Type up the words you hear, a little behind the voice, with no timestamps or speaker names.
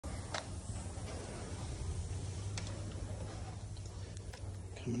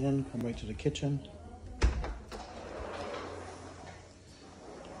Coming in, come right to the kitchen.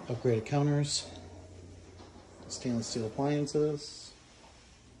 Upgraded counters. Stainless steel appliances.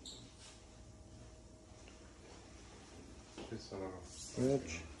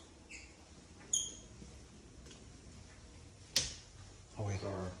 Fridge. Oh wait,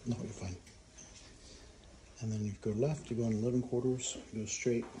 no, you're fine. And then you go left, you go in the living quarters, you go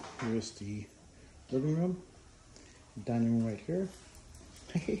straight, here's the living room. Dining room right here.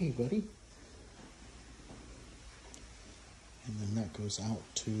 Hey buddy. And then that goes out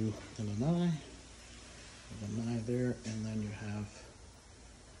to the lanai. The lanai there, and then you have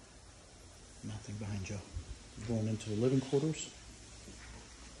nothing behind you. Going into the living quarters.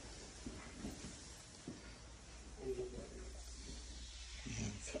 You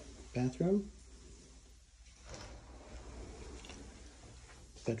have bathroom,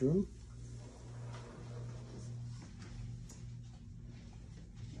 bedroom,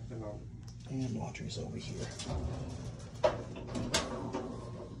 and laundry's over here.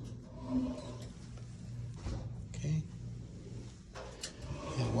 Okay.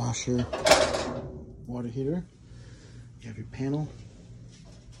 You have washer, water heater. You have your panel.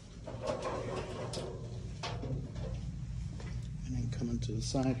 And then coming to the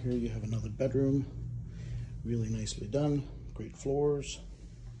side here, you have another bedroom. Really nicely done. Great floors.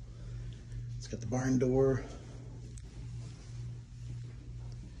 It's got the barn door.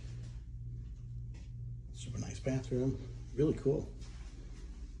 Super nice bathroom. Really cool.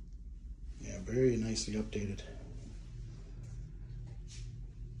 Yeah, very nicely updated.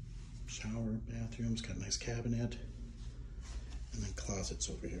 Shower, bathrooms, got a nice cabinet. And then closets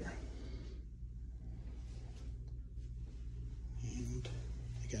over here. And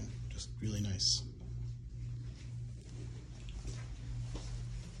again, just really nice.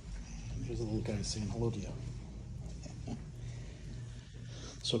 And here's a little guy saying hello to you.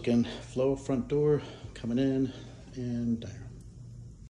 So again, flow front door, coming in, and diner.